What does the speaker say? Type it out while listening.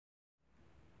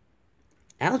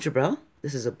Algebra,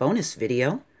 this is a bonus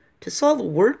video to solve a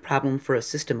word problem for a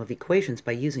system of equations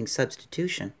by using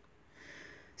substitution.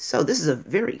 So this is a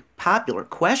very popular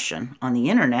question on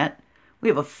the internet. We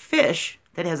have a fish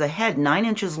that has a head 9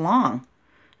 inches long,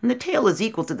 and the tail is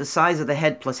equal to the size of the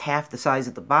head plus half the size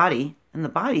of the body, and the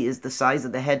body is the size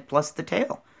of the head plus the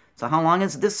tail. So how long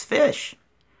is this fish?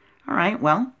 All right,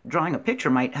 well, drawing a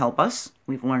picture might help us.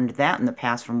 We've learned that in the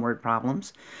past from word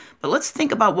problems. But let's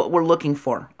think about what we're looking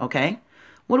for, okay?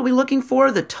 What are we looking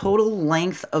for? The total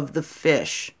length of the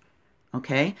fish,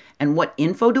 okay? And what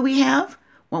info do we have?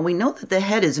 Well, we know that the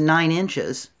head is 9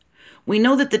 inches. We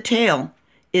know that the tail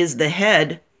is the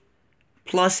head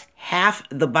plus half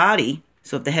the body.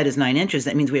 So if the head is 9 inches,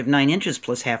 that means we have 9 inches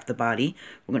plus half the body.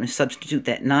 We're going to substitute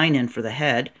that 9 in for the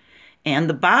head. And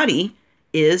the body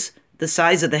is the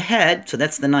size of the head, so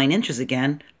that's the 9 inches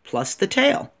again, plus the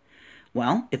tail.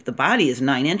 Well, if the body is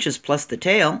 9 inches plus the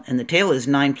tail, and the tail is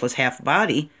 9 plus half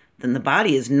body, then the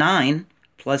body is 9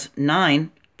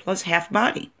 plus half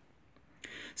body.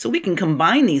 So we can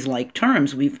combine these like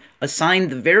terms. We've assigned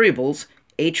the variables.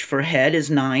 H for head is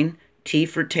 9, T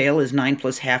for tail is 9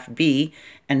 plus half B,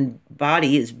 and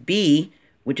body is B,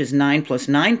 which is 9 plus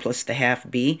the half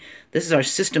B. This is our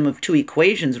system of two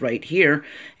equations right here.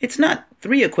 It's not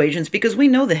three equations because we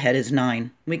know the head is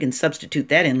 9. We can substitute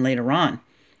that in later on.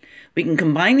 We can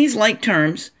combine these like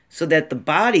terms so that the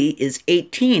body is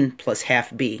 18 plus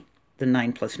half B, the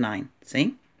 9 plus 9,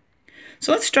 see?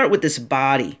 So let's start with this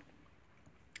body.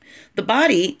 The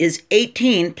body is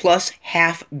 18 plus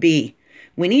half B.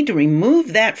 We need to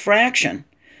remove that fraction.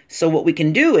 So what we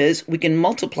can do is we can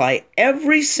multiply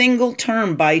every single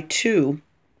term by 2.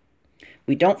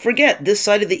 We don't forget this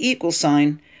side of the equal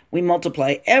sign. We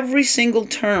multiply every single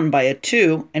term by a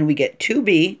 2, and we get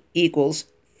 2b equals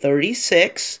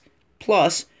 36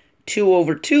 plus 2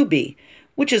 over 2b,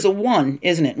 which is a 1,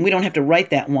 isn't it? And we don't have to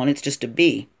write that 1, it's just a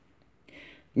b.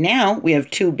 Now we have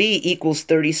 2b equals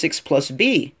 36 plus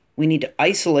b. We need to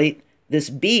isolate this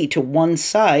b to one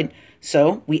side,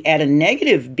 so we add a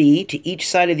negative b to each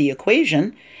side of the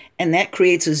equation, and that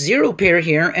creates a 0 pair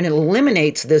here, and it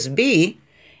eliminates this b,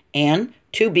 and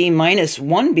 2b minus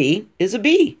 1b is a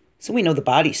b. So we know the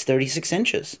body's 36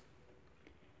 inches.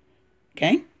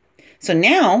 Okay? So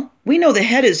now we know the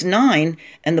head is 9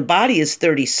 and the body is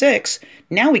 36.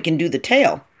 Now we can do the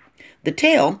tail. The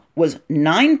tail was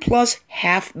 9 plus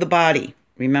half the body,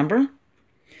 remember?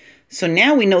 So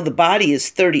now we know the body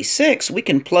is 36. We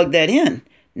can plug that in.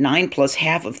 9 plus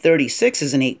half of 36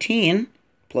 is an 18,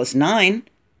 plus 9,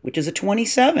 which is a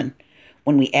 27.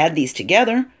 When we add these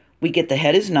together, we get the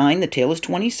head is 9, the tail is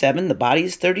 27, the body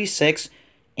is 36,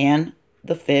 and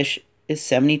the fish is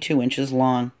 72 inches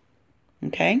long.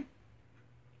 Okay?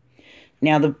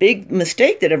 Now, the big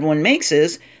mistake that everyone makes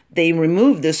is they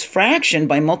remove this fraction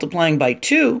by multiplying by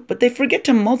 2, but they forget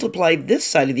to multiply this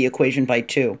side of the equation by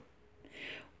 2.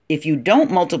 If you don't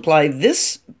multiply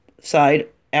this side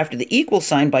after the equal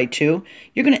sign by 2,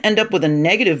 you're going to end up with a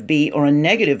negative b or a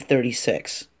negative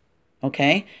 36.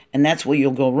 Okay? And that's where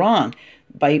you'll go wrong.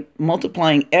 By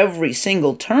multiplying every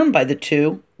single term by the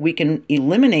 2, we can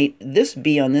eliminate this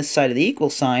b on this side of the equal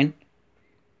sign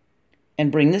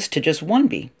and bring this to just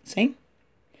 1b. See?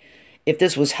 If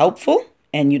this was helpful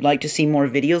and you'd like to see more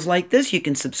videos like this, you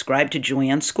can subscribe to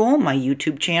JoAnn School, my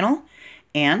YouTube channel,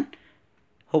 and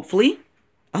hopefully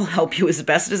I'll help you as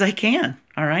best as I can.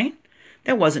 All right?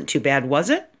 That wasn't too bad, was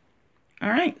it? All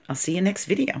right. I'll see you next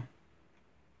video.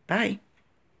 Bye.